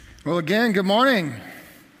Well, again, good morning.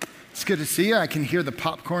 It's good to see you. I can hear the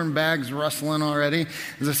popcorn bags rustling already.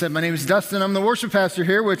 As I said, my name is Dustin. I'm the worship pastor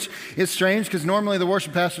here, which is strange because normally the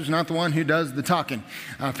worship pastor is not the one who does the talking.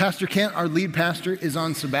 Pastor Kent, our lead pastor, is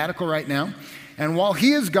on sabbatical right now. And while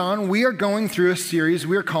he is gone, we are going through a series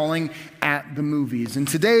we're calling At the Movies. And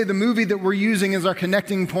today, the movie that we're using as our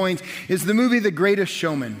connecting point is the movie The Greatest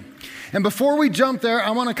Showman. And before we jump there,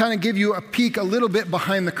 I want to kind of give you a peek a little bit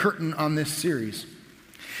behind the curtain on this series.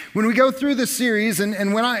 When we go through this series, and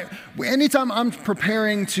anytime I'm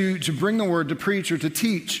preparing to bring the word, to preach or to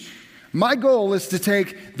teach, my goal is to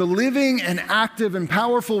take the living and active and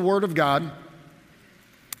powerful Word of God,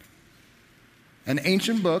 an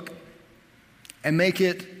ancient book, and make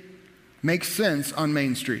it make sense on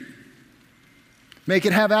Main Street. Make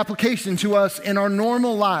it have application to us in our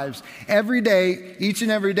normal lives, every day, each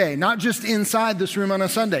and every day, not just inside this room on a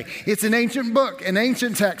Sunday. It's an ancient book, an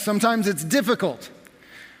ancient text. Sometimes it's difficult.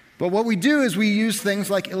 But what we do is we use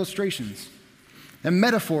things like illustrations and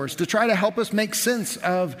metaphors to try to help us make sense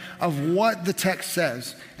of what the text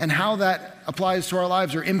says and how that applies to our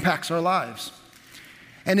lives or impacts our lives.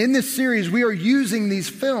 And in this series, we are using these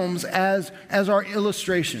films as our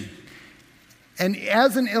illustration. And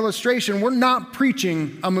as an illustration, we're not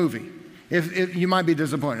preaching a movie. If you might be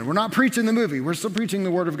disappointed. We're not preaching the movie. We're still preaching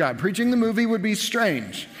the Word of God. Preaching the movie would be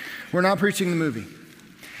strange. We're not preaching the movie.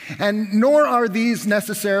 And nor are these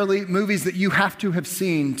necessarily movies that you have to have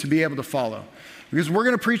seen to be able to follow. Because we're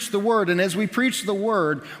going to preach the Word, and as we preach the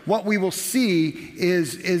Word, what we will see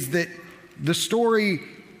is that the story,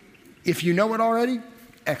 if you know it already,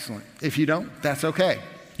 excellent. If you don't, that's okay.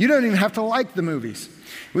 You don't even have to like the movies.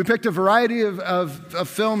 We picked a variety of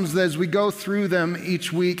films as we go through them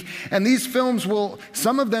each week. And these films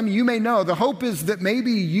some of them you may know. The hope is that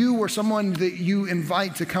maybe you or someone that you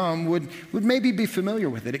invite to come would maybe be familiar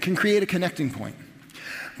with it. It can create a connecting point.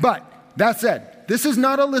 But that said, this is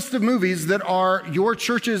not a list of movies that are your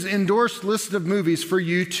church's endorsed list of movies for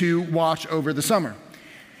you to watch over the summer.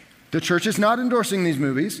 The church is not endorsing these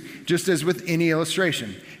movies, just as with any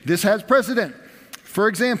illustration. This has precedent. For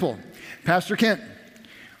example, Pastor Kent,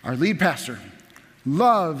 our lead pastor,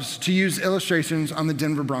 loves to use illustrations on the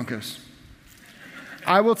Denver Broncos.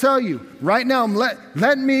 I will tell you right now,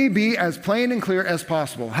 let me be as plain and clear as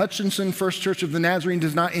possible. Hutchinson First Church of the Nazarene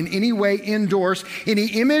does not in any way endorse any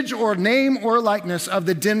image or name or likeness of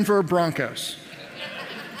the Denver Broncos.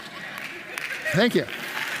 Thank you.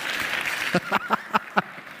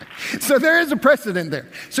 So there is a precedent there.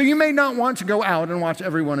 So you may not want to go out and watch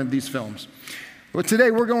every one of these films. But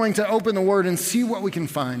today we're going to open the Word and see what we can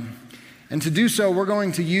find. And to do so, we're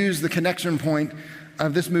going to use the connection point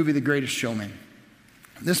of this movie, The Greatest Showman.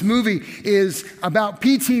 This movie is about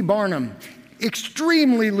P.T. Barnum,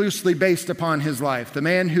 extremely loosely based upon his life, the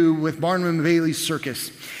man who, with Barnum and Bailey's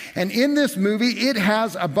Circus. And in this movie, it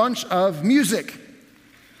has a bunch of music.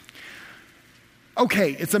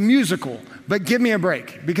 Okay, it's a musical, but give me a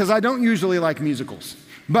break, because I don't usually like musicals.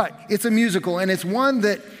 But it's a musical, and it's one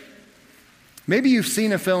that maybe you've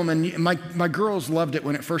seen a film, and my girls loved it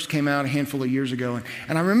when it first came out a handful of years ago.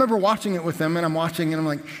 And I remember watching it with them, and I'm watching, and I'm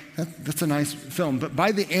like, that's a nice film. But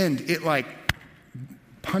by the end, it like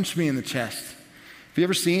punched me in the chest. Have you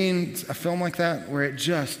ever seen a film like that where it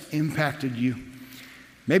just impacted you?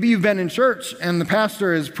 Maybe you've been in church, and the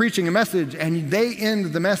pastor is preaching a message, and they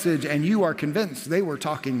end the message, and you are convinced they were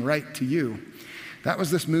talking right to you. That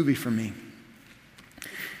was this movie for me.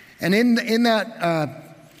 And in that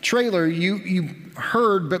trailer, you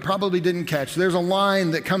heard but probably didn't catch, there's a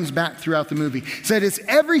line that comes back throughout the movie. It said, it's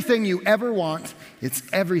everything you ever want, it's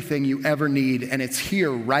everything you ever need, and it's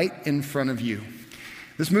here right in front of you.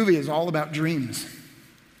 This movie is all about dreams.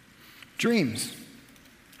 Dreams.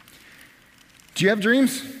 Do you have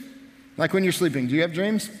dreams? Like when you're sleeping, do you have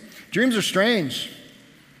dreams? Dreams are strange.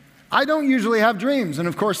 I don't usually have dreams. And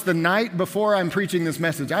of course, the night before I'm preaching this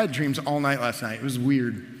message, I had dreams all night last night. It was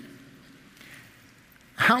weird.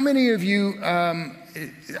 How many of you,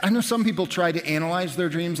 I know some people try to analyze their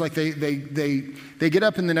dreams, like they get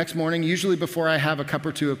up in the next morning, usually before I have a cup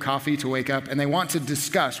or two of coffee to wake up, and they want to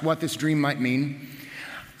discuss what this dream might mean.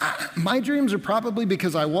 My dreams are probably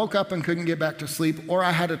because I woke up and couldn't get back to sleep, or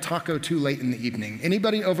I had a taco too late in the evening.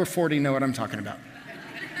 Anybody over 40 know what I'm talking about?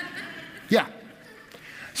 Yeah.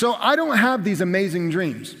 So I don't have these amazing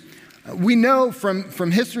dreams. We know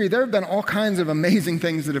from history there have been all kinds of amazing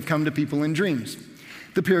things that have come to people in dreams.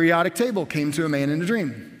 The periodic table came to a man in a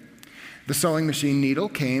dream. The sewing machine needle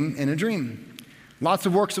came in a dream. Lots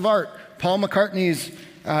of works of art. Paul McCartney's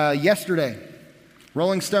Yesterday.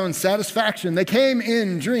 Rolling Stone's Satisfaction. They came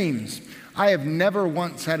in dreams. I have never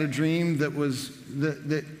once had a dream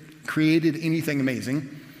that created anything amazing.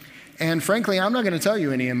 And frankly, I'm not going to tell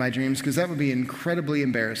you any of my dreams because that would be incredibly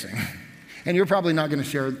embarrassing. And you're probably not going to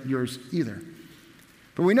share yours either.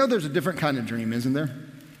 But we know there's a different kind of dream, isn't there?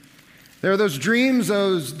 There are those dreams,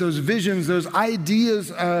 those visions, those ideas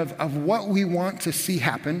of what we want to see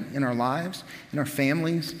happen in our lives, in our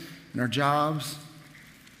families, in our jobs.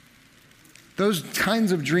 Those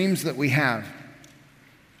kinds of dreams that we have.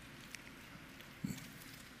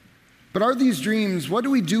 But are these dreams, what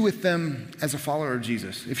do we do with them as a follower of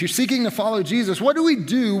Jesus? If you're seeking to follow Jesus, what do we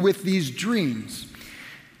do with these dreams?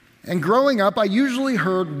 And growing up, I usually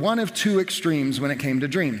heard one of two extremes when it came to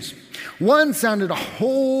dreams. One sounded a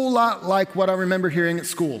whole lot like what I remember hearing at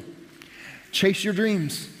school. Chase your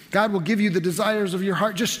dreams. God will give you the desires of your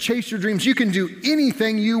heart. Just chase your dreams. You can do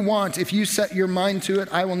anything you want if you set your mind to it.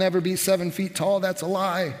 I will never be 7 feet tall. That's a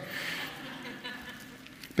lie.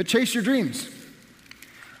 But chase your dreams.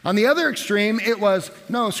 On the other extreme, it was,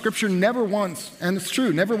 no, Scripture never once, and it's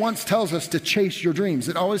true, never once tells us to chase your dreams.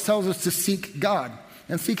 It always tells us to seek God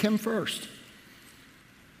and seek Him first.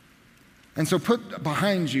 And so put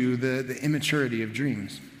behind you the immaturity of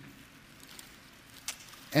dreams.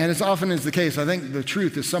 And as often is the case, I think the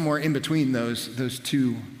truth is somewhere in between those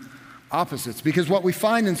two opposites. Because what we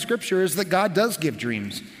find in Scripture is that God does give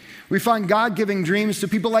dreams. We find God giving dreams to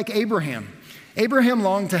people like Abraham. Abraham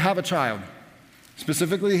longed to have a child.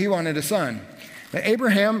 Specifically, he wanted a son.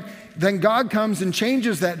 Abraham, then God comes and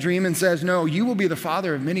changes that dream and says, no, you will be the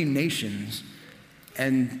father of many nations,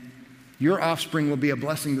 and your offspring will be a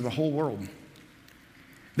blessing to the whole world.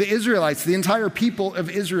 The Israelites, the entire people of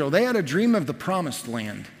Israel, they had a dream of the promised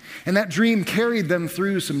land, and that dream carried them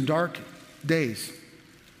through some dark days.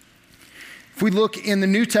 If we look in the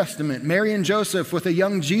New Testament, Mary and Joseph with a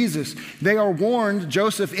young Jesus, they are warned,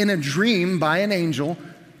 Joseph in a dream by an angel,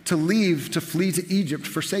 to leave, to flee to Egypt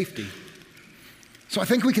for safety. So I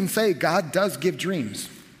think we can say God does give dreams.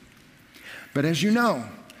 But as you know,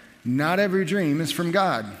 not every dream is from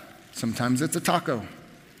God. Sometimes it's a taco.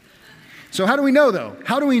 So how do we know, though?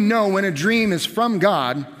 How do we know when a dream is from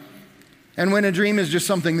God and when a dream is just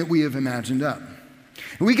something that we have imagined up?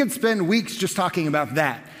 We could spend weeks just talking about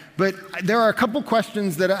that. But there are a couple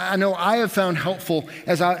questions that I know I have found helpful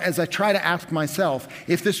as I try to ask myself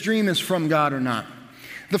if this dream is from God or not.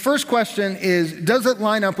 The first question is, does it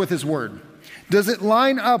line up with His Word? Does it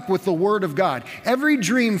line up with the Word of God? Every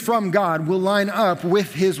dream from God will line up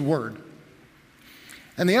with His Word.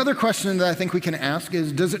 And the other question that I think we can ask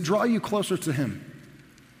is, does it draw you closer to Him?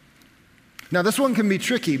 Now, this one can be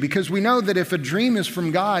tricky because we know that if a dream is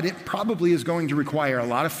from God, it probably is going to require a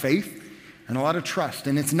lot of faith and a lot of trust.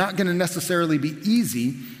 And it's not going to necessarily be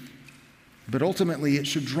easy, but ultimately it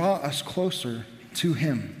should draw us closer to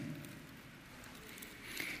Him.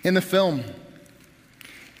 In the film,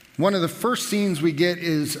 one of the first scenes we get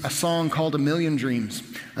is a song called A Million Dreams.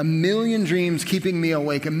 A million dreams keeping me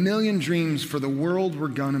awake. A million dreams for the world we're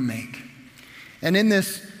gonna make. And in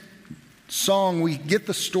this song, we get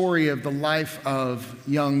the story of the life of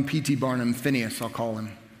young P.T. Barnum, Phineas, I'll call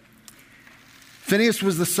him. Phineas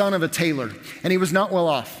was the son of a tailor, and he was not well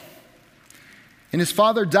off. And his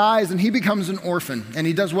father dies, and he becomes an orphan, and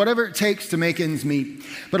he does whatever it takes to make ends meet.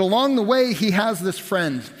 But along the way, he has this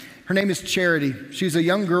friend. Her name is Charity. She's a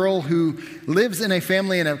young girl who lives in a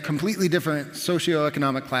family in a completely different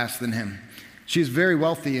socioeconomic class than him. She's very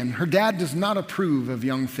wealthy, and her dad does not approve of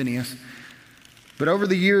young Phineas. But over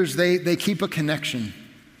the years, they keep a connection.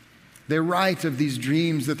 They write of these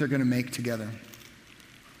dreams that they're going to make together.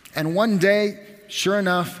 And one day, sure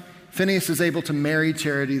enough, Phineas is able to marry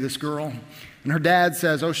Charity, this girl. And her dad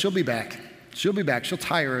says, oh, she'll be back. She'll be back. She'll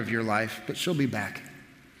tire of your life, but she'll be back.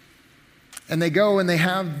 And they go and they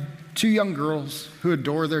have two young girls who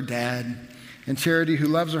adore their dad, and Charity who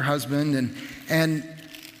loves her husband. And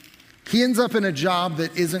he ends up in a job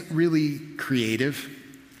that isn't really creative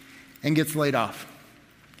and gets laid off.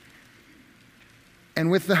 And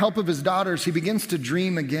with the help of his daughters, he begins to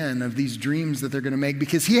dream again of these dreams that they're going to make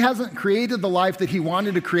because he hasn't created the life that he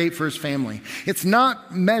wanted to create for his family. It's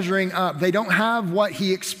not measuring up. They don't have what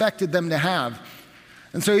he expected them to have.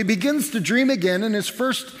 And so he begins to dream again, and his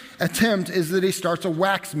first attempt is that he starts a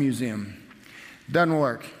wax museum. Doesn't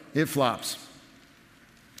work. It flops.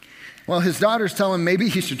 Well, his daughters tell him maybe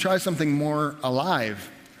he should try something more alive.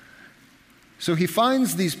 So he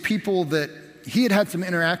finds these people that he had some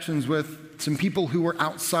interactions with, some people who were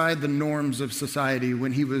outside the norms of society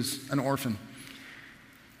when he was an orphan.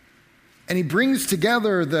 And he brings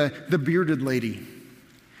together the bearded lady.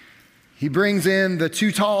 He brings in the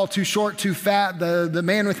too tall, too short, too fat, the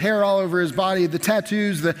man with hair all over his body, the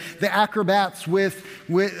tattoos, the acrobats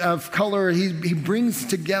of color. He brings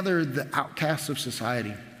together the outcasts of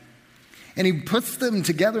society. And he puts them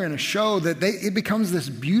together in a show that it becomes this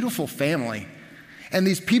beautiful family. And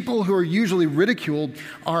these people who are usually ridiculed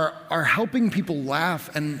are helping people laugh,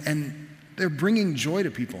 and they're bringing joy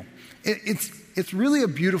to people. It's really a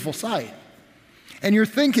beautiful sight. And you're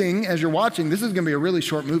thinking, as you're watching, this is going to be a really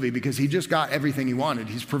short movie because he just got everything he wanted.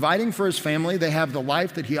 He's providing for his family. They have the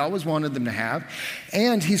life that he always wanted them to have.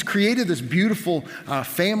 And he's created this beautiful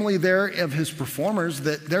family there of his performers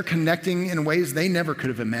that they're connecting in ways they never could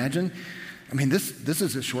have imagined. I mean, this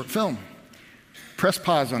is a short film. Press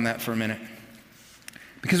pause on that for a minute.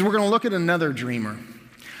 Because we're going to look at another dreamer.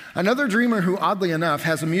 Another dreamer who, oddly enough,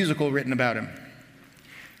 has a musical written about him.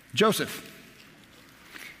 Joseph.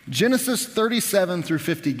 Genesis 37 through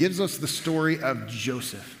 50 gives us the story of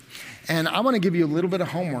Joseph. And I want to give you a little bit of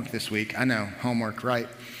homework this week. I know, homework, right?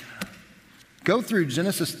 Go through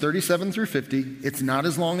Genesis 37 through 50. It's not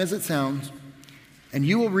as long as it sounds. And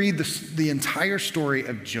you will read the entire story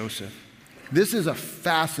of Joseph. This is a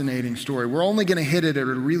fascinating story. We're only going to hit it at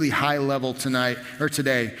a really high level tonight or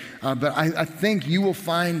today. But I think you will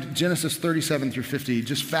find Genesis 37 through 50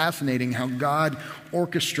 just fascinating how God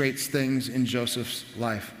orchestrates things in Joseph's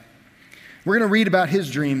life. We're going to read about his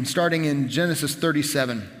dream starting in Genesis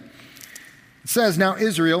 37. It says, "Now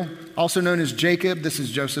Israel, also known as Jacob," this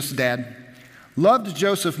is Joseph's dad, "loved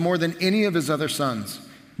Joseph more than any of his other sons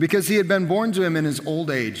because he had been born to him in his old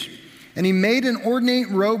age. And he made an ornate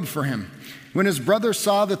robe for him. When his brothers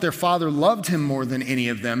saw that their father loved him more than any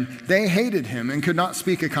of them, they hated him and could not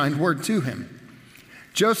speak a kind word to him.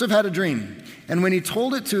 Joseph had a dream, and when he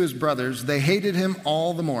told it to his brothers, they hated him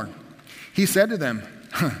all the more. He said to them,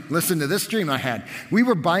 'Listen to this dream I had. We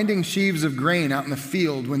were binding sheaves of grain out in the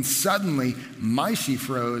field when suddenly my sheaf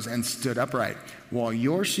rose and stood upright, while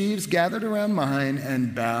your sheaves gathered around mine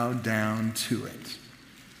and bowed down to it.'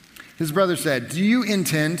 His brother said, 'Do you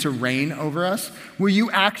intend to reign over us? Will you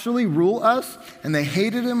actually rule us?' And they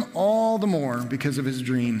hated him all the more because of his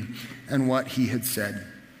dream and what he had said."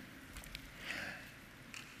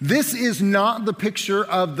 This is not the picture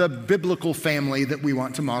of the biblical family that we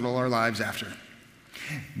want to model our lives after.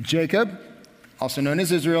 Jacob, also known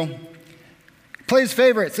as Israel, plays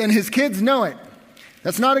favorites, and his kids know it.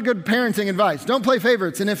 That's not a good parenting advice. Don't play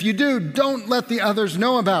favorites, and if you do, don't let the others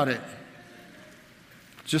know about it.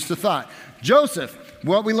 Just a thought. Joseph,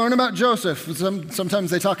 what we learn about Joseph,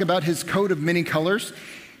 sometimes they talk about his coat of many colors.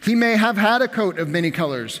 He may have had a coat of many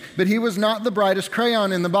colors, but he was not the brightest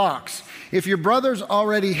crayon in the box. If your brothers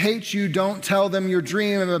already hate you, don't tell them your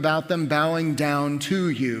dream about them bowing down to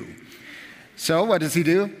you. So what does he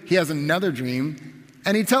do? He has another dream,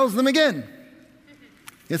 and he tells them again.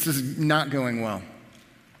 This is not going well.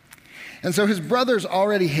 And so his brothers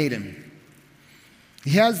already hate him.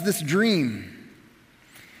 He has this dream.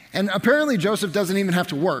 And apparently Joseph doesn't even have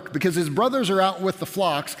to work because his brothers are out with the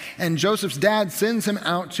flocks, and Joseph's dad sends him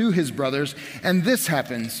out to his brothers, and this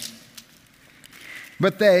happens.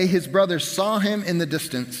 But they, his brothers, saw him in the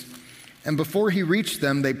distance, and before he reached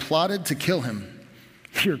them, they plotted to kill him.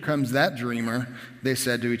 "Here comes that dreamer," they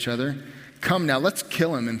said to each other. "Come now, let's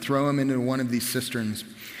kill him and throw him into one of these cisterns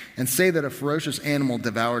and say that a ferocious animal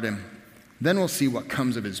devoured him. Then we'll see what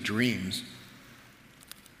comes of his dreams."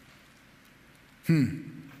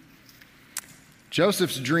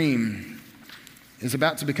 Joseph's dream is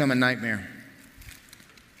about to become a nightmare.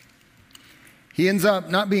 He ends up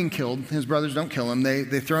not being killed. His brothers don't kill him.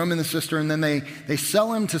 They throw him in the cistern, and then they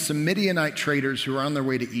sell him to some Midianite traders who are on their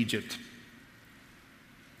way to Egypt.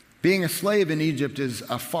 Being a slave in Egypt is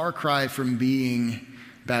a far cry from being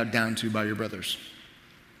bowed down to by your brothers.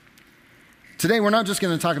 Today, we're not just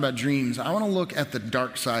going to talk about dreams. I want to look at the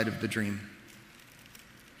dark side of the dream.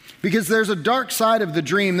 Because there's a dark side of the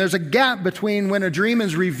dream. There's a gap between when a dream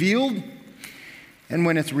is revealed and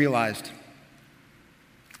when it's realized.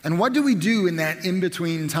 And what do we do in that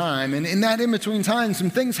in-between time? And in that in-between time,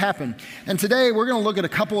 some things happen. And today, we're going to look at a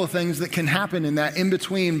couple of things that can happen in that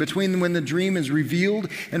in-between, between when the dream is revealed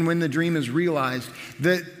and when the dream is realized,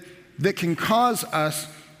 that can cause us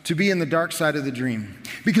to be in the dark side of the dream.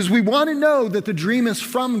 Because we want to know that the dream is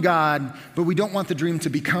from God, but we don't want the dream to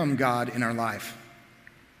become God in our life.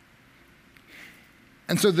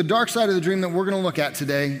 And so the dark side of the dream that we're going to look at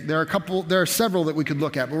today, there are several that we could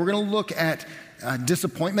look at, but we're going to look at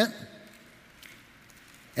disappointment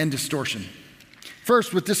and distortion.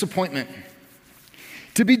 First, with disappointment.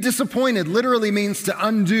 To be disappointed literally means to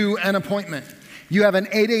undo an appointment. You have an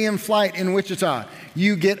 8 a.m. flight in Wichita.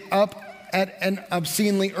 You get up at an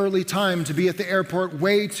obscenely early time to be at the airport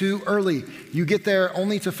way too early. You get there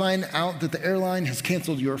only to find out that the airline has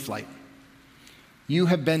canceled your flight. You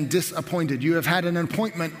have been disappointed. You have had an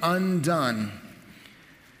appointment undone.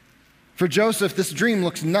 For Joseph, this dream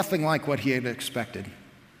looks nothing like what he had expected.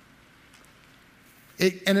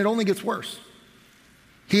 And it only gets worse.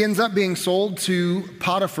 He ends up being sold to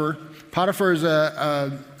Potiphar. Potiphar is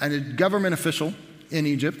a government official in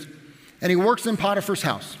Egypt, and he works in Potiphar's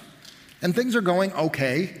house. And things are going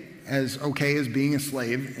okay as being a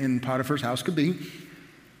slave in Potiphar's house could be,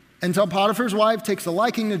 until Potiphar's wife takes a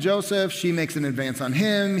liking to Joseph. She makes an advance on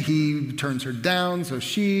him. He turns her down, so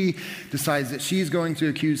she decides that she's going to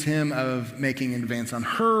accuse him of making an advance on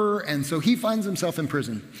her, and so he finds himself in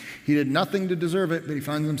prison. He did nothing to deserve it, but he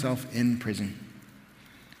finds himself in prison.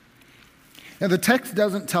 Now, the text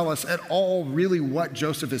doesn't tell us at all really what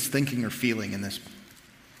Joseph is thinking or feeling in this,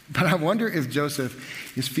 but I wonder if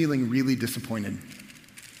Joseph is feeling really disappointed.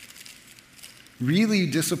 Really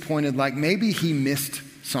disappointed, like maybe he missed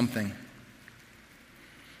something.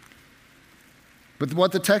 But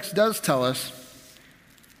what the text does tell us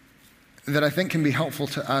that I think can be helpful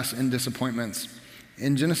to us in disappointments.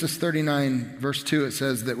 In Genesis 39, verse 2, it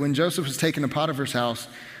says that when Joseph was taken to Potiphar's house,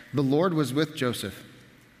 the Lord was with Joseph,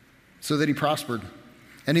 so that he prospered.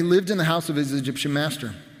 And he lived in the house of his Egyptian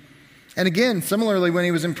master. And again, similarly, when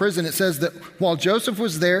he was in prison, it says that while Joseph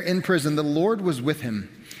was there in prison, the Lord was with him.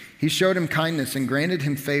 He showed him kindness and granted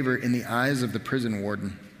him favor in the eyes of the prison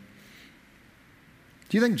warden.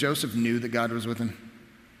 Do you think Joseph knew that God was with him?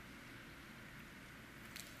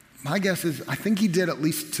 My guess is I think he did, at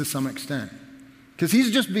least to some extent. Because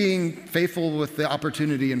he's just being faithful with the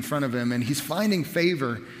opportunity in front of him, and he's finding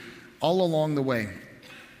favor all along the way.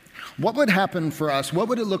 What would happen for us? What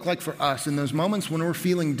would it look like for us in those moments when we're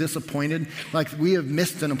feeling disappointed, like we have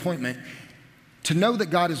missed an appointment, to know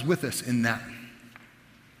that God is with us in that?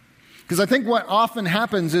 Because I think what often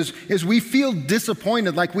happens is we feel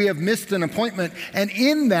disappointed, like we have missed an appointment, and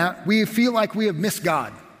in that we feel like we have missed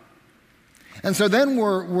God. And so then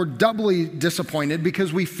we're doubly disappointed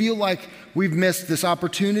because we feel like we've missed this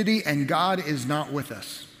opportunity and God is not with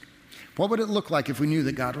us. What would it look like if we knew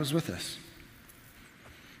that God was with us?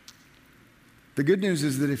 The good news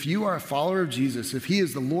is that if you are a follower of Jesus, if he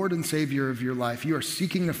is the Lord and Savior of your life, you are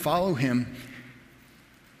seeking to follow him,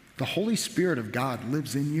 the Holy Spirit of God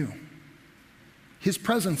lives in you. His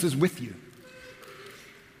presence is with you.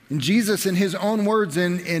 And Jesus, in his own words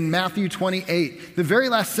in Matthew 28, the very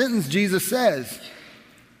last sentence Jesus says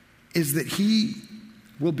is that he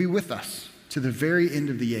will be with us to the very end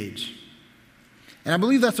of the age. And I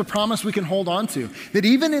believe that's a promise we can hold on to. That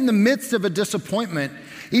even in the midst of a disappointment,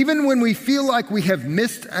 even when we feel like we have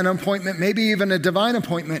missed an appointment, maybe even a divine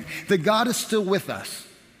appointment, that God is still with us.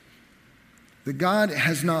 That God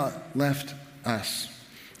has not left us.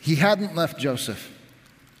 He hadn't left Joseph.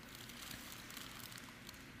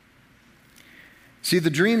 See, the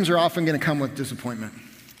dreams are often going to come with disappointment.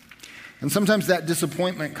 And sometimes that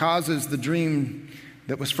disappointment causes the dream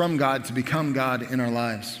that was from God to become God in our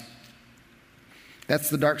lives. That's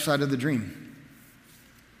the dark side of the dream.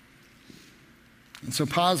 And so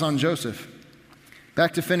pause on Joseph.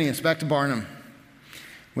 Back to Phineas, back to Barnum.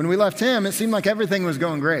 When we left him, it seemed like everything was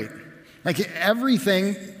going great. Like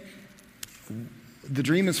everything, the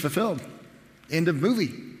dream is fulfilled. End of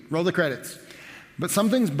movie. Roll the credits. But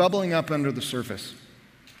something's bubbling up under the surface.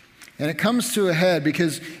 And it comes to a head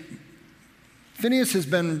because Phineas has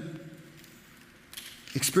been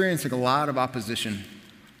experiencing a lot of opposition.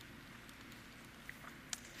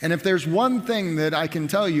 And if there's one thing that I can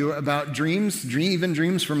tell you about dreams, even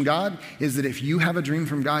dreams from God, is that if you have a dream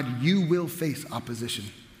from God, you will face opposition.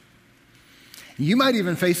 You might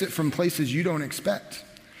even face it from places you don't expect.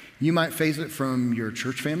 You might face it from your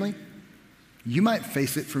church family. You might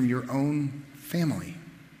face it from your own family.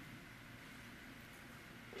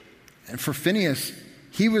 And for Phineas,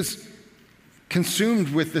 he was consumed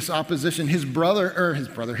with this opposition. His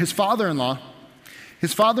father-in-law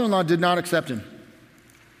did not accept him.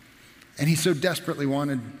 And he so desperately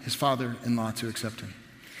wanted his father-in-law to accept him.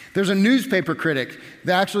 There's a newspaper critic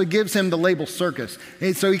that actually gives him the label circus.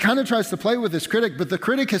 And so he kind of tries to play with this critic, but the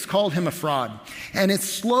critic has called him a fraud. And it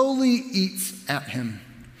slowly eats at him.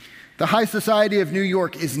 The high society of New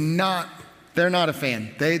York they're not a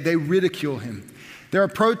fan. They ridicule him. There are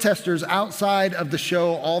protesters outside of the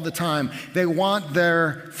show all the time. They want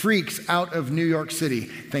their freaks out of New York City.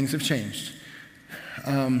 Things have changed.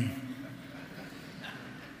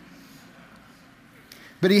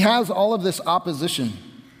 But he has all of this opposition.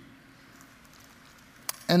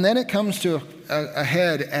 And then it comes to a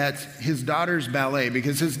head at his daughter's ballet,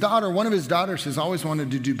 because one of his daughters has always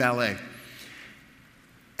wanted to do ballet.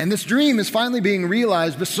 And this dream is finally being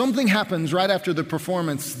realized, but something happens right after the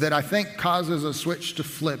performance that I think causes a switch to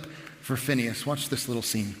flip for Phineas. Watch this little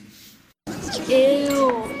scene. Ew,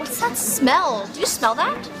 what's that smell? Do you smell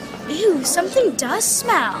that? Ew, something does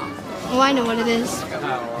smell. Oh, I know what it is.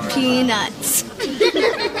 Peanuts.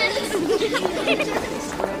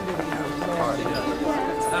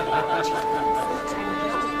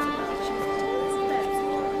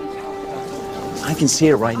 I can see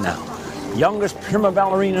it right now. Youngest prima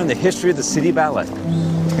ballerina in the history of the city ballet.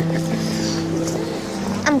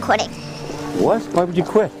 I'm quitting. What? Why would you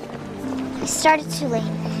quit? I started too late.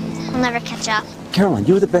 I'll never catch up. Carolyn,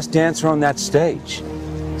 you were the best dancer on that stage.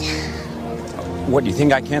 What, do you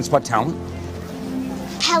think I can't spot talent?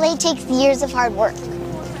 Ballet takes years of hard work.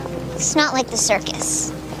 It's not like the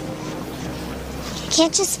circus. You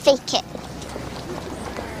can't just fake it.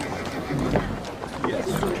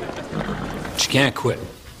 She can't quit.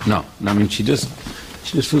 No, I mean, she just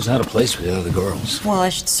knows how to place with the other girls. Well, I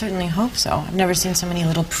should certainly hope so. I've never seen so many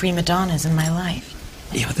little prima donnas in my life.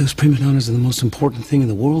 Yeah, but those prima donnas are the most important thing in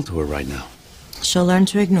the world to her right now. She'll learn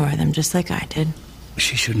to ignore them just like I did.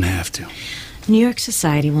 She shouldn't have to. New York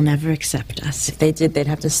society will never accept us. If they did, they'd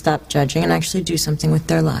have to stop judging and actually do something with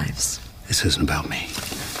their lives. This isn't about me.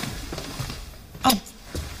 Oh.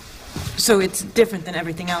 So it's different than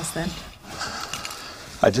everything else, then?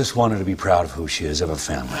 I just want her to be proud of who she is, of her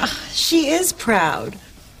family. She is proud.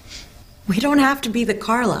 We don't have to be the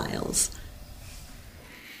Carlyles.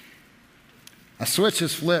 A switch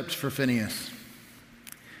is flipped for Phineas.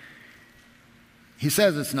 He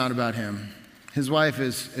says it's not about him. His wife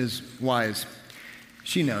is wise.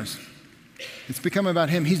 She knows. It's become about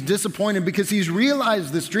him. He's disappointed because he's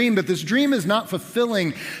realized this dream, but this dream is not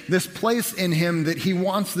fulfilling this place in him that he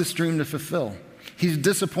wants this dream to fulfill. He's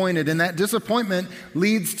disappointed, and that disappointment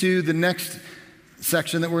leads to the next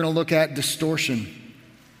section that we're going to look at, distortion.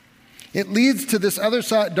 It leads to this other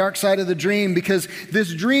side, dark side of the dream, because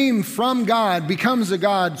this dream from God becomes a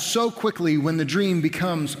God so quickly when the dream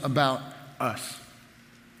becomes about us.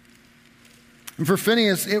 And for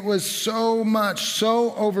Phineas, it was so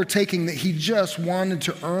overtaking that he just wanted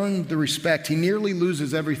to earn the respect. He nearly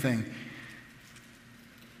loses everything.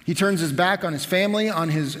 He turns his back on his family, on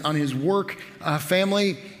his work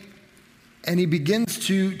family, and he begins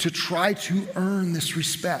to try to earn this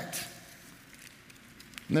respect.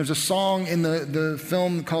 And there's a song in the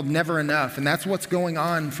film called Never Enough, and that's what's going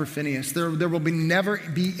on for Phineas. There will never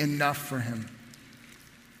be enough for him.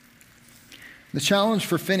 The challenge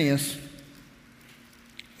for Phineas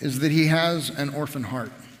is that he has an orphan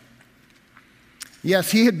heart.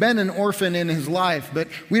 Yes, he had been an orphan in his life, but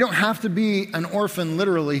we don't have to be an orphan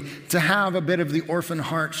literally to have a bit of the orphan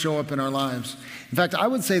heart show up in our lives. In fact, I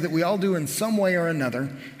would say that we all do in some way or another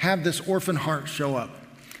have this orphan heart show up.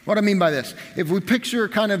 What I mean by this, if we picture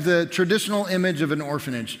kind of the traditional image of an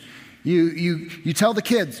orphanage, you tell the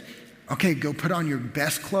kids, okay, go put on your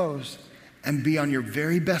best clothes and be on your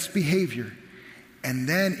very best behavior. And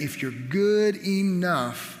then if you're good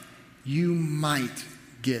enough, you might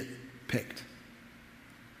get picked.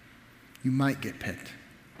 You might get picked.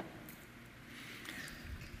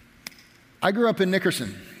 I grew up in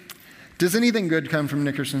Nickerson. Does anything good come from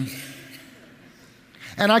Nickerson?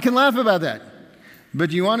 And I can laugh about that.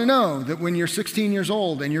 But you want to know that when you're 16 years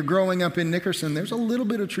old and you're growing up in Nickerson, there's a little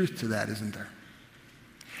bit of truth to that, isn't there?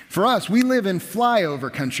 For us, we live in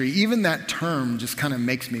flyover country. Even that term just kind of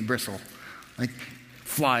makes me bristle. Like,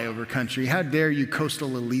 flyover country. How dare you coastal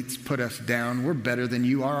elites put us down? We're better than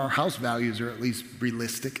you are. Our house values are at least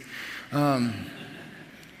realistic. Talking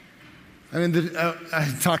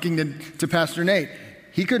to Pastor Nate,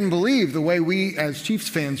 he couldn't believe the way we as Chiefs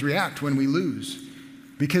fans react when we lose.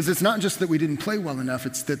 Because it's not just that we didn't play well enough,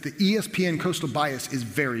 it's that the ESPN coastal bias is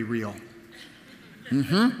very real.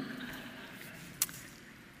 The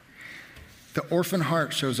orphan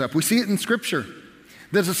heart shows up. We see it in Scripture.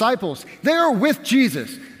 The disciples, they are with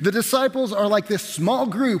Jesus. The disciples are like this small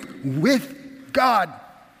group with God.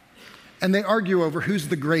 And they argue over who's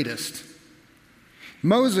the greatest.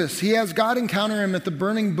 Moses, he has God encounter him at the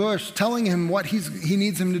burning bush, telling him what he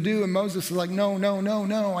needs him to do. And Moses is like, no,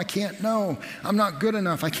 I can't, no. I'm not good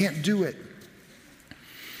enough. I can't do it.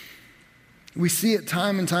 We see it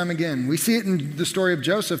time and time again. We see it in the story of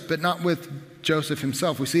Joseph, but not with Joseph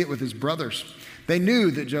himself. We see it with his brothers. They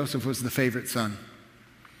knew that Joseph was the favorite son.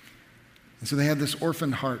 And so they had this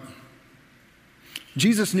orphaned heart.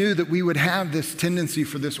 Jesus knew that we would have this tendency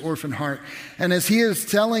for this orphan heart. And as he is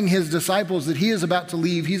telling his disciples that he is about to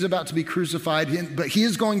leave, he's about to be crucified, but he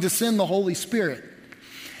is going to send the Holy Spirit.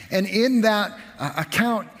 And in that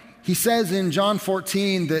account, he says in John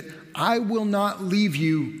 14 that I will not leave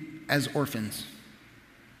you as orphans.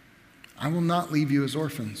 I will not leave you as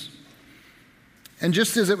orphans. And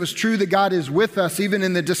just as it was true that God is with us even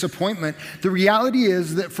in the disappointment, the reality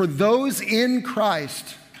is that for those in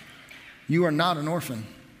Christ, you are not an orphan.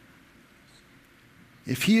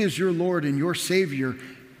 If he is your Lord and your Savior,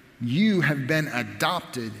 you have been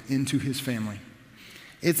adopted into his family.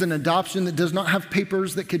 It's an adoption that does not have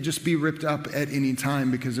papers that could just be ripped up at any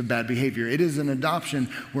time because of bad behavior. It is an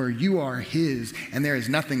adoption where you are his, and there is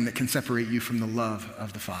nothing that can separate you from the love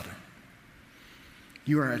of the Father.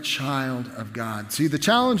 You are a child of God. See, the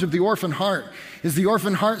challenge of the orphan heart is the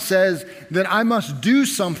orphan heart says that I must do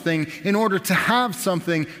something in order to have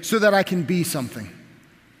something so that I can be something.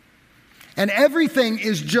 And everything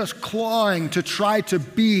is just clawing to try to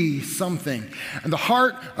be something. And the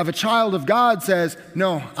heart of a child of God says,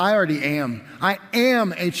 no, I already am. I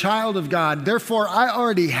am a child of God. Therefore, I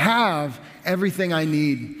already have everything I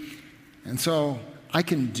need. And so I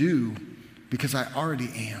can do because I already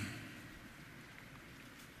am.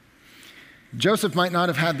 Joseph might not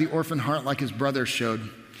have had the orphan heart like his brothers showed.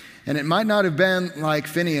 And it might not have been like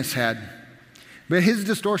Phineas had. But his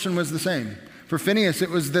distortion was the same. For Phineas, it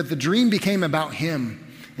was that the dream became about him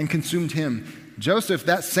and consumed him. Joseph,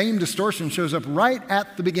 that same distortion shows up right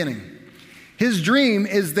at the beginning. His dream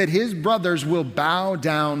is that his brothers will bow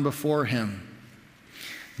down before him.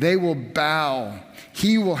 They will bow.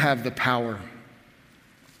 He will have the power.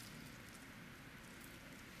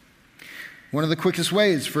 One of the quickest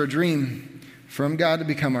ways for a dream from God to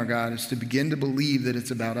become our God is to begin to believe that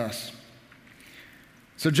it's about us.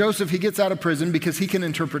 So Joseph, he gets out of prison because he can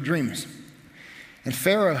interpret dreams. And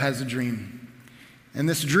Pharaoh has a dream. And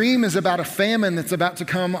this dream is about a famine that's about to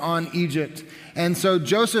come on Egypt. And so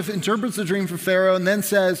Joseph interprets the dream for Pharaoh and then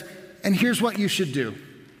says, and here's what you should do.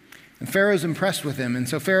 And Pharaoh's impressed with him. And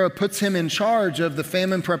so Pharaoh puts him in charge of the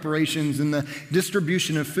famine preparations and the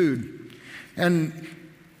distribution of food. And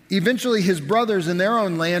eventually his brothers in their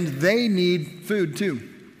own land, they need food too.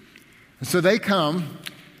 And so they come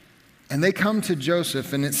to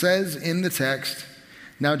Joseph, and it says in the text,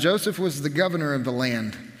 now Joseph was the governor of the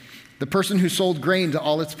land, the person who sold grain to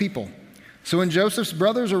all its people. So when Joseph's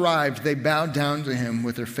brothers arrived, they bowed down to him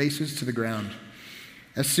with their faces to the ground.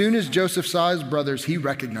 As soon as Joseph saw his brothers, he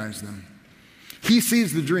recognized them. He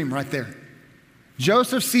sees the dream right there.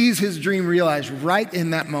 Joseph sees his dream realized right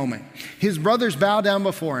in that moment. His brothers bow down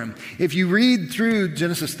before him. If you read through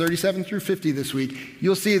Genesis 37 through 50 this week,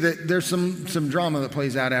 you'll see that there's some drama that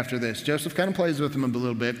plays out after this. Joseph kind of plays with them a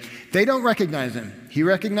little bit. They don't recognize him. He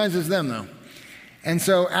recognizes them, though. And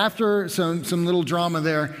so after some little drama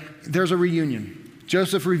there's a reunion.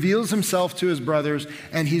 Joseph reveals himself to his brothers,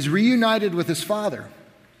 and he's reunited with his father.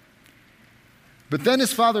 But then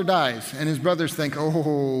his father dies, and his brothers think,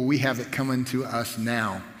 oh, we have it coming to us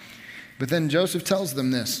now. But then Joseph tells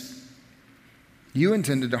them this, you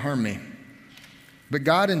intended to harm me, but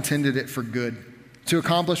God intended it for good, to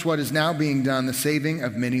accomplish what is now being done, the saving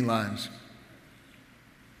of many lives.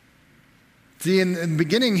 See, in the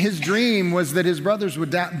beginning, his dream was that his brothers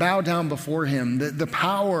would bow down before him, that the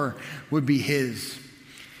power would be his.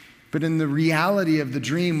 But in the reality of the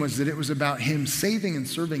dream was that it was about him saving and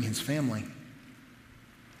serving his family.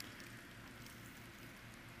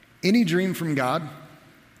 Any dream from God,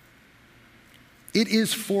 it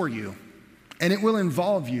is for you, and it will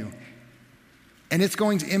involve you, and it's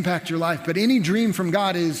going to impact your life. But any dream from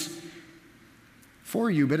God is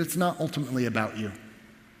for you, but it's not ultimately about you.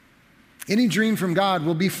 Any dream from God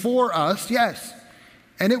will be for us, yes,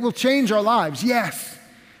 and it will change our lives, yes,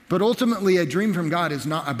 but ultimately a dream from God is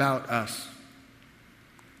not about us.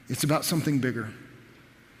 It's about something bigger.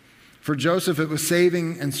 For Joseph, it was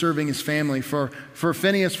saving and serving his family. For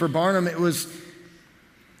Phineas, for Barnum, it was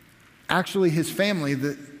actually his family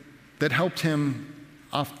that helped him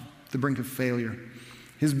off the brink of failure.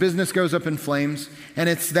 His business goes up in flames, and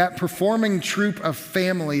it's that performing troupe of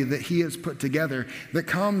family that he has put together that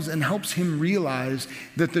comes and helps him realize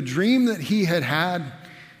that the dream that he had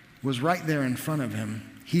was right there in front of him.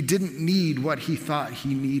 He didn't need what he thought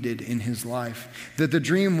he needed in his life, that the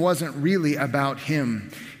dream wasn't really about him.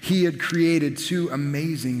 He had created two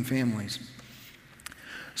amazing families.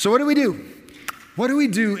 So what do we do? What do we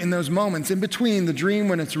do in those moments in between the dream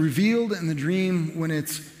when it's revealed and the dream when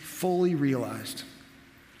it's fully realized?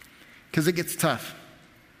 Because it gets tough.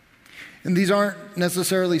 And these aren't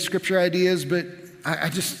necessarily scripture ideas, but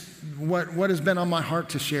what has been on my heart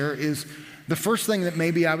to share is the first thing that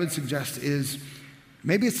maybe I would suggest is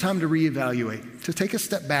maybe it's time to reevaluate, to take a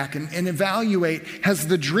step back and evaluate, has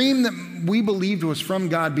the dream that we believed was from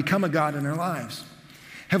God become a God in our lives?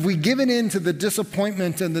 Have we given in to the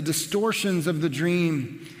disappointment and the distortions of the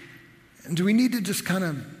dream? And do we need to just kind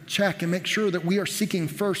of check and make sure that we are seeking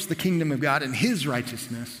first the kingdom of God and his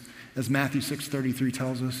righteousness, as Matthew 6:33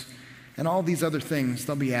 tells us, and all these other things,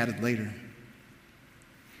 they'll be added later.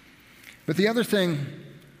 But the other thing,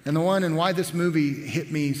 and the one and why this movie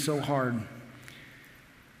hit me so hard,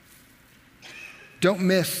 Don't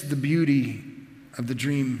miss the beauty of the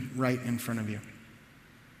dream right in front of you.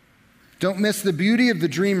 Don't miss the beauty of the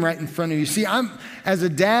dream right in front of you. See, I'm, as a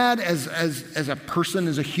dad, as a person,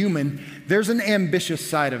 as a human, there's an ambitious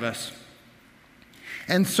side of us.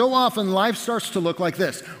 And so often life starts to look like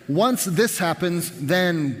this. Once this happens,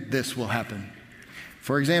 then this will happen.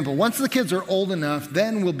 For example, once the kids are old enough,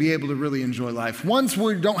 then we'll be able to really enjoy life. Once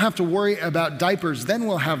we don't have to worry about diapers, then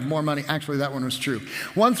we'll have more money. Actually, that one was true.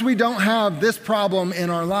 Once we don't have this problem in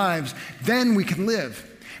our lives, then we can live.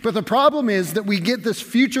 But the problem is that we get this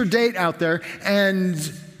future date out there,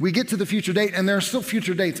 and we get to the future date, and there are still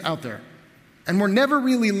future dates out there. And we're never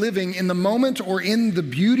really living in the moment or in the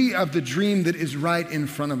beauty of the dream that is right in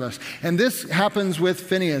front of us. And this happens with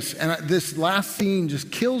Phineas. And this last scene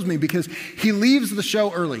just kills me because he leaves the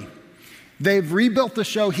show early. They've rebuilt the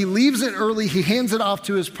show. He leaves it early. He hands it off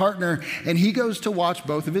to his partner, and he goes to watch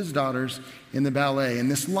both of his daughters in the ballet.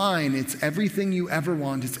 And this line, "It's everything you ever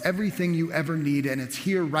want, it's everything you ever need, and it's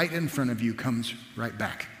here right in front of you," comes right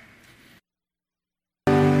back.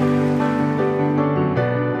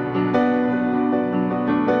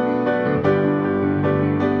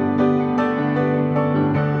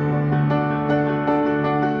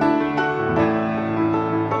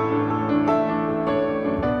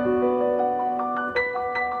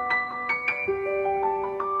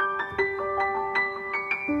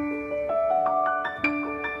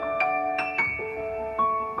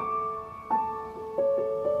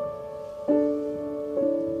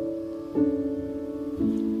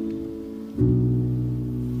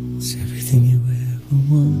 It's everything you ever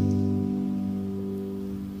want.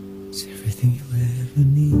 It's everything you ever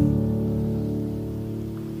need.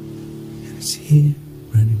 And it's here,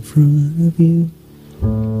 right in front of you.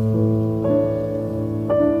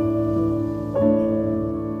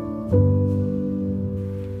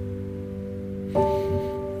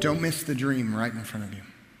 Don't miss the dream right in front of you.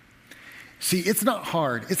 See, it's not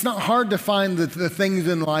hard. It's not hard to find the things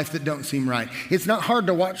in life that don't seem right. It's not hard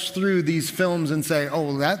to watch through these films and say,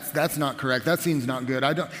 "Oh, that's not correct. That scene's not good.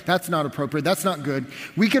 That's not appropriate. That's not good."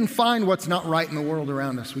 We can find what's not right in the world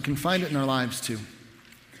around us. We can find it in our lives too.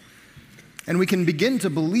 And we can begin to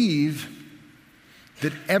believe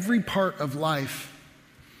that every part of life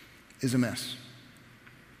is a mess.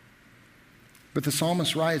 But the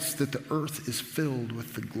psalmist writes that the earth is filled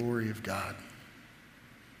with the glory of God.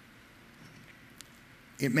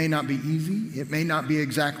 It may not be easy. It may not be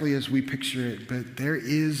exactly as we picture it, but there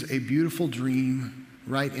is a beautiful dream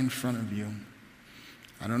right in front of you.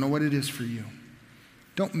 I don't know what it is for you.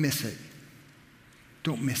 Don't miss it.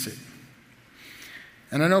 Don't miss it.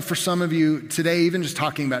 And I know for some of you today, even just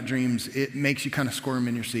talking about dreams, it makes you kind of squirm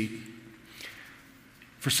in your seat.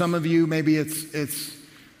 For some of you, maybe it's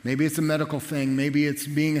a medical thing. Maybe it's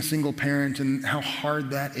being a single parent and how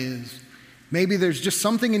hard that is. Maybe there's just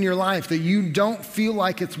something in your life that you don't feel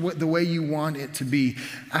like it's the way you want it to be.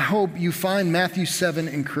 I hope you find Matthew 7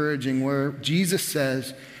 encouraging, where Jesus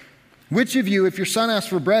says, "Which of you, if your son asks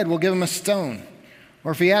for bread, will give him a stone?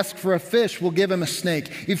 Or if he asks for a fish, will give him a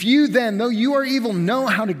snake? If you then, though you are evil, know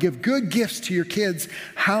how to give good gifts to your kids,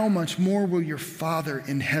 how much more will your Father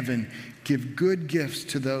in heaven give good gifts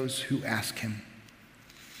to those who ask him?"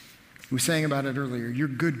 We sang about it earlier. Your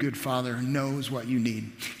good Father knows what you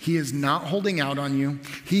need. He is not holding out on you.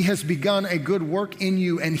 He has begun a good work in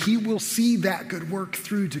you, and he will see that good work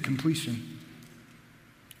through to completion.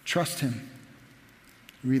 Trust him.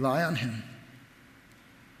 Rely on him.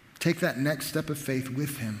 Take that next step of faith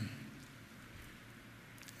with him.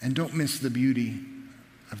 And don't miss the beauty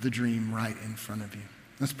of the dream right in front of you.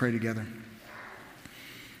 Let's pray together.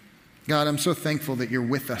 God, I'm so thankful that you're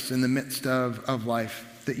with us in the midst of life,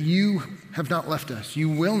 that you have not left us. You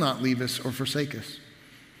will not leave us or forsake us.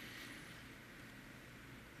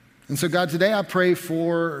 And so, God, today I pray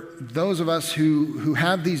for those of us who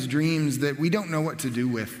have these dreams that we don't know what to do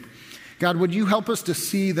with. God, would you help us to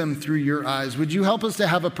see them through your eyes? Would you help us to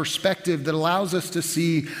have a perspective that allows us to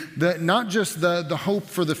see not just the hope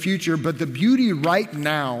for the future, but the beauty right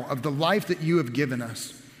now of the life that you have given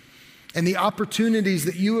us and the opportunities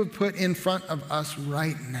that you have put in front of us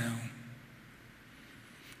right now.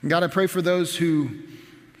 And God, I pray for those who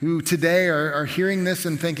today are hearing this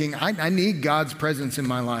and thinking, I need God's presence in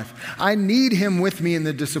my life. I need him with me in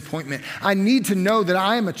the disappointment. I need to know that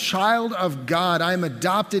I am a child of God. I am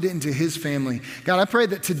adopted into his family. God, I pray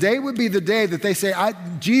that today would be the day that they say,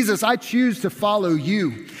 Jesus, I choose to follow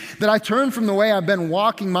you. That I turn from the way I've been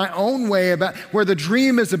walking my own way, about where the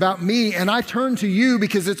dream is about me, and I turn to you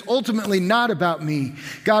because it's ultimately not about me.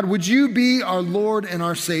 God, would you be our Lord and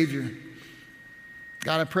our Savior?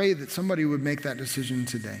 God, I pray that somebody would make that decision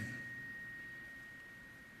today.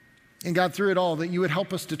 And God, through it all, that you would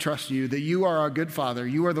help us to trust you, that you are our good Father.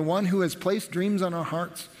 You are the one who has placed dreams on our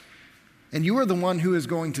hearts, and you are the one who is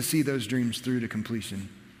going to see those dreams through to completion.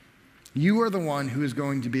 You are the one who is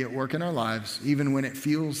going to be at work in our lives, even when it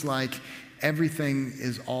feels like everything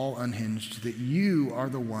is all unhinged, that you are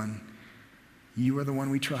the one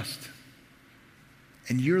we trust.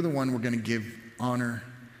 And you're the one we're going to give honor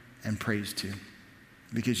and praise to,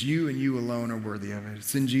 because you and you alone are worthy of it.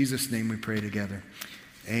 It's in Jesus' name we pray together.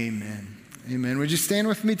 Amen. Amen. Would you stand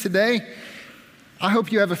with me today? I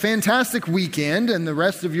hope you have a fantastic weekend and the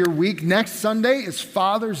rest of your week. Next Sunday is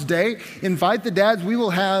Father's Day. Invite the dads. We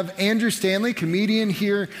will have Andrew Stanley, comedian,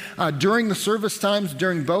 here during the service times,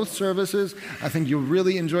 during both services. I think you'll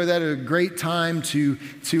really enjoy that. A great time to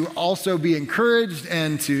also be encouraged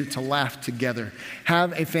and to laugh together.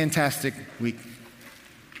 Have a fantastic week.